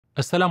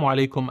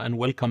Assalamu alaikum and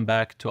welcome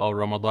back to our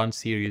Ramadan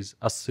series,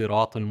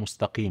 𝗧صراط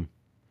المستقيم.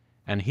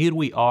 And here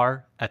we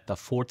are at the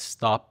fourth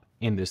stop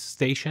in this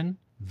station,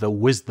 the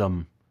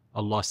wisdom.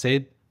 Allah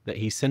said that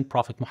He sent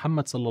Prophet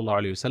Muhammad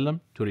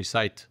ﷺ to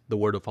recite the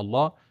word of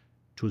Allah,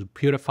 to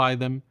purify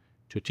them,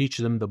 to teach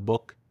them the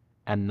book,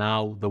 and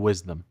now the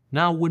wisdom.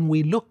 Now when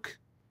we look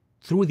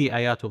through the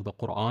ayat of the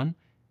Qur'an,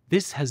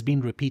 this has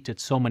been repeated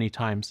so many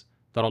times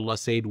that Allah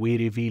said, we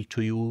reveal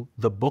to you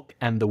the book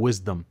and the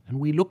wisdom. And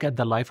we look at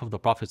the life of the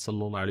Prophet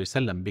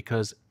ﷺ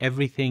because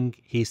everything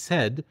he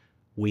said,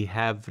 we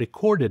have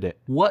recorded it.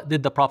 What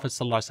did the Prophet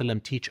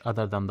ﷺ teach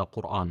other than the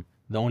Qur'an?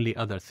 The only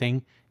other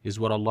thing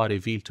is what Allah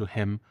revealed to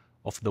him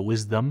of the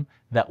wisdom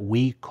that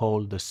we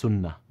call the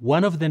Sunnah.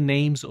 One of the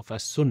names of a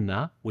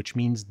Sunnah, which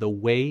means the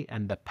way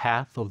and the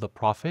path of the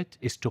Prophet,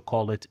 is to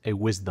call it a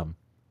wisdom.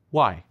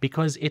 Why?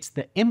 Because it's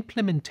the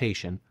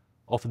implementation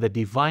of the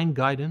divine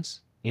guidance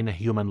in a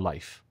human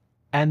life.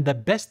 And the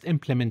best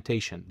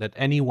implementation that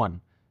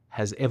anyone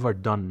has ever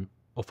done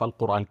of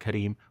Al-Quran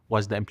Kareem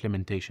was the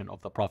implementation of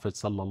the Prophet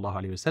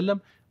ﷺ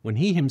when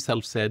he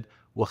himself said,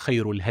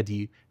 𝗬خَيْرُ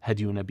الْهَدِيُ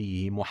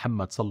نَبِيِّهِ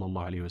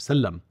مُحَمَّدٍ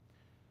ﷺ.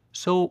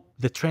 So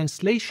the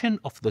translation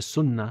of the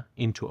Sunnah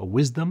into a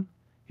wisdom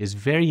is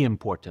very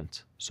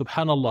important.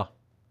 Subhanallah,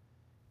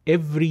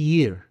 every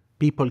year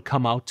people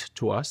come out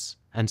to us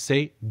and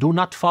say, do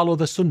not follow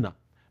the Sunnah,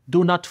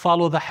 do not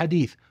follow the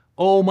Hadith.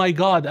 Oh my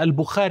God,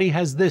 Al-Bukhari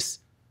has this,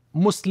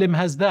 Muslim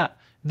has that,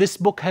 this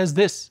book has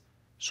this.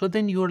 So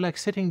then you're like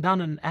sitting down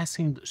and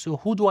asking, so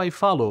who do I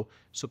follow?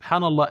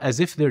 Subhanallah,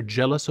 as if they're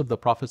jealous of the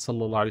Prophet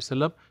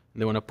ﷺ.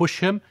 They want to push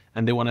him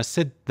and they want to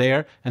sit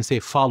there and say,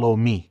 follow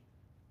me.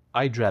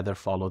 I'd rather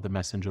follow the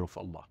Messenger of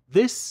Allah.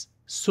 This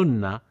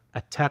Sunnah,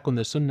 attack on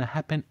the Sunnah,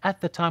 happened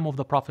at the time of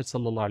the Prophet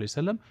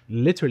ﷺ.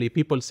 Literally,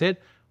 people said,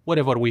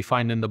 whatever we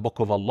find in the book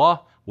of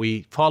Allah,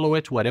 we follow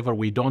it. Whatever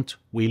we don't,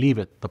 we leave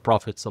it. The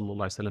Prophet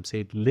ﷺ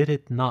said, let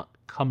it not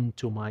come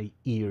to my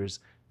ears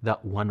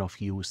that one of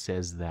you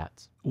says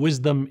that.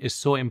 Wisdom is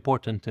so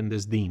important in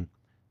this deen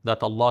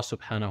that Allah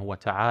subhanahu wa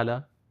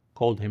ta'ala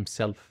called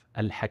himself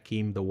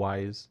Al-Hakim, the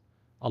wise.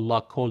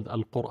 Allah called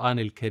Al-Quran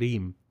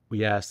Al-Kareem,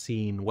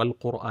 Yasin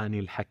wal-Quran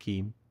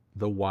Al-Hakim,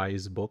 the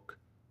wise book.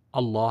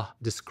 Allah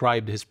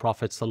described his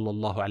Prophet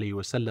sallallahu alaihi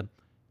wasallam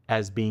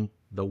as being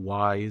the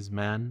wise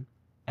man,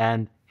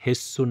 and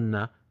his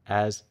Sunnah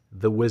as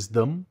the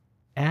wisdom.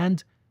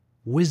 And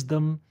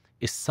wisdom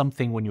is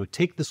something, when you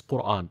take this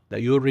Qur'an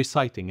that you're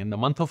reciting in the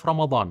month of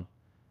Ramadan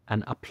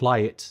and apply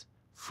it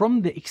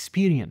from the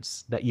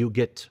experience that you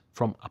get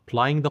from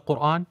applying the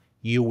Qur'an,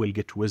 you will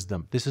get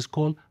wisdom. This is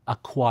called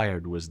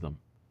acquired wisdom.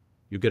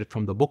 You get it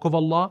from the book of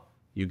Allah,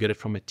 you get it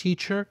from a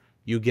teacher,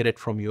 you get it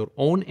from your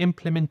own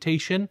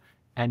implementation,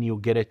 and you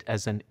get it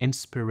as an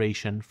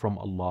inspiration from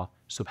Allah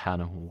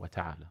subhanahu wa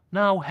ta'ala.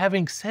 Now,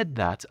 having said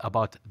that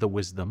about the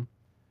wisdom,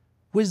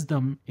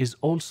 wisdom is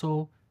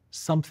also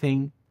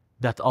something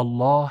that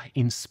Allah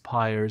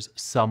inspires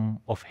some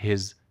of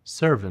His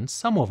servants,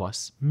 some of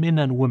us, men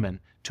and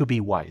women, to be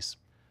wise.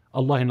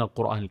 Allah in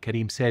Al-Quran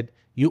Al-Kareem said,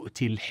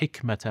 يُؤْتِي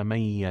الْحِكْمَةَ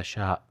مَنْ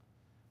يَشَاءُ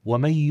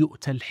وَمَنْ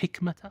يُؤْتَ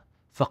الْحِكْمَةَ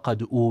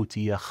فَقَدْ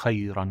أُوتِيَ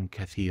خَيْرًا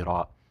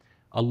كَثِيرًا.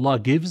 Allah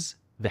gives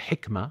the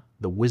hikmah,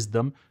 the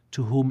wisdom,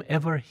 to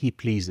whomever He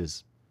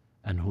pleases.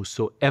 And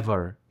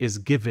whosoever is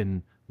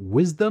given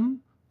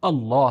wisdom,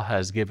 Allah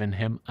has given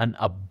him an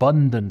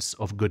abundance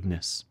of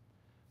goodness.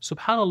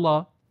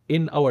 Subhanallah,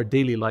 in our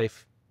daily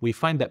life, we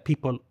find that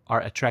people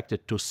are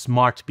attracted to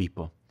smart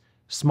people.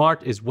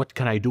 Smart is, what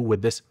can I do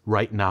with this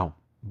right now?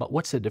 But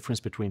what's the difference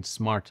between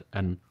smart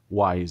and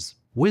wise?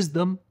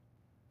 Wisdom,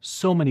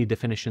 so many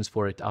definitions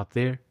for it out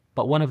there,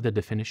 but one of the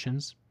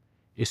definitions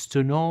is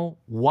to know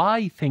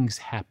why things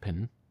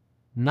happen,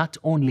 not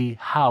only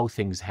how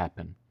things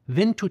happen.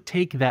 Then to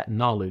take that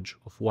knowledge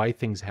of why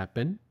things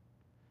happen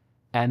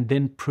and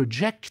then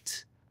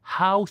project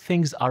how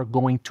things are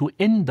going to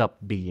end up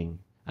being.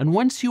 And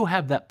once you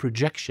have that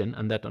projection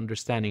and that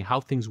understanding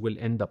how things will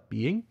end up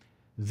being,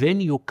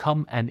 then you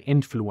come and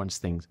influence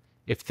things.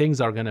 If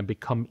things are going to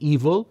become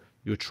evil,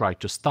 you try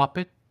to stop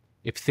it.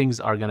 If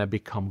things are going to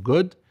become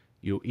good,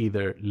 you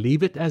either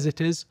leave it as it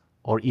is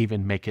or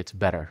even make it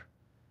better.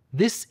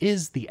 This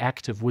is the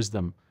act of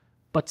wisdom.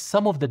 But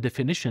some of the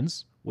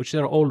definitions, which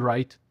are all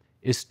right,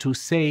 is to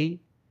say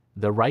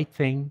the right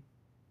thing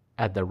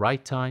at the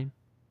right time,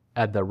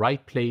 at the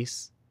right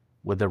place,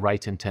 with the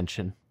right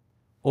intention.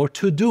 Or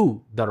to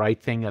do the right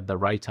thing at the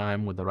right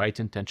time, with the right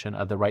intention,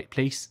 at the right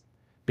place,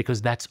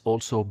 because that's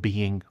also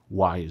being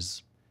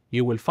wise.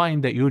 You will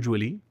find that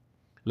usually,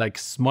 like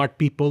smart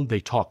people, they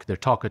talk, they're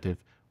talkative.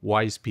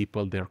 Wise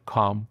people, they're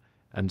calm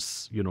and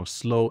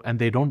slow, and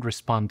they don't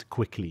respond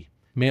quickly.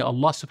 May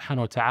Allah subhanahu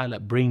wa ta'ala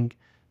bring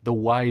the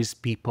wise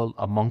people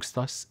amongst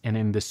us and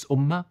in this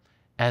ummah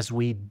as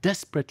we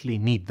desperately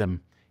need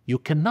them. You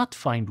cannot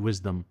find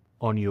wisdom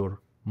on your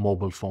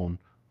mobile phone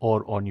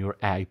or on your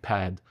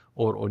iPad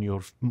or on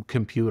your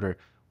computer.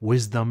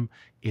 Wisdom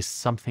is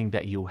something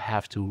that you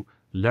have to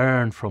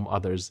learn from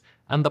others.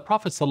 And the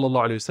Prophet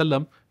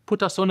ﷺ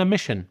put us on a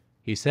mission.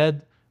 He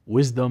said,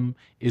 Wisdom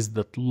is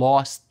the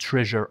lost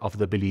treasure of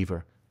the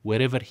believer.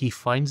 Wherever he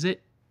finds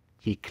it,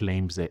 he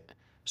claims it.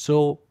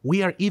 So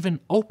we are even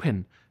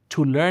open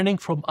to learning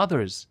from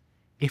others.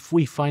 If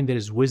we find there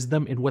is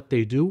wisdom in what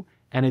they do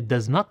and it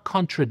does not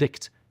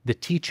contradict the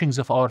teachings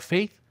of our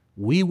faith,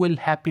 we will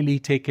happily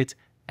take it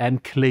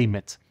and claim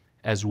it,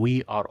 as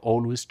we are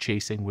always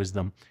chasing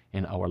wisdom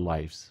in our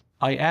lives.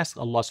 I ask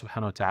Allah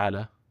subhanahu wa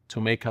ta'ala to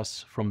make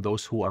us from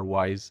those who are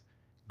wise,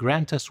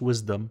 grant us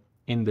wisdom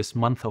in this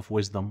month of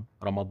wisdom,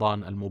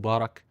 Ramadan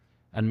al-Mubarak,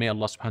 and may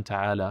Allah subhanahu wa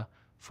ta'ala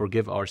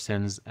forgive our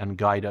sins and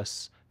guide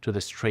us to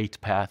the straight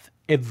path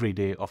every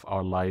day of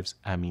our lives.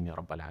 Ameen ya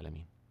Rabbal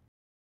Alameen.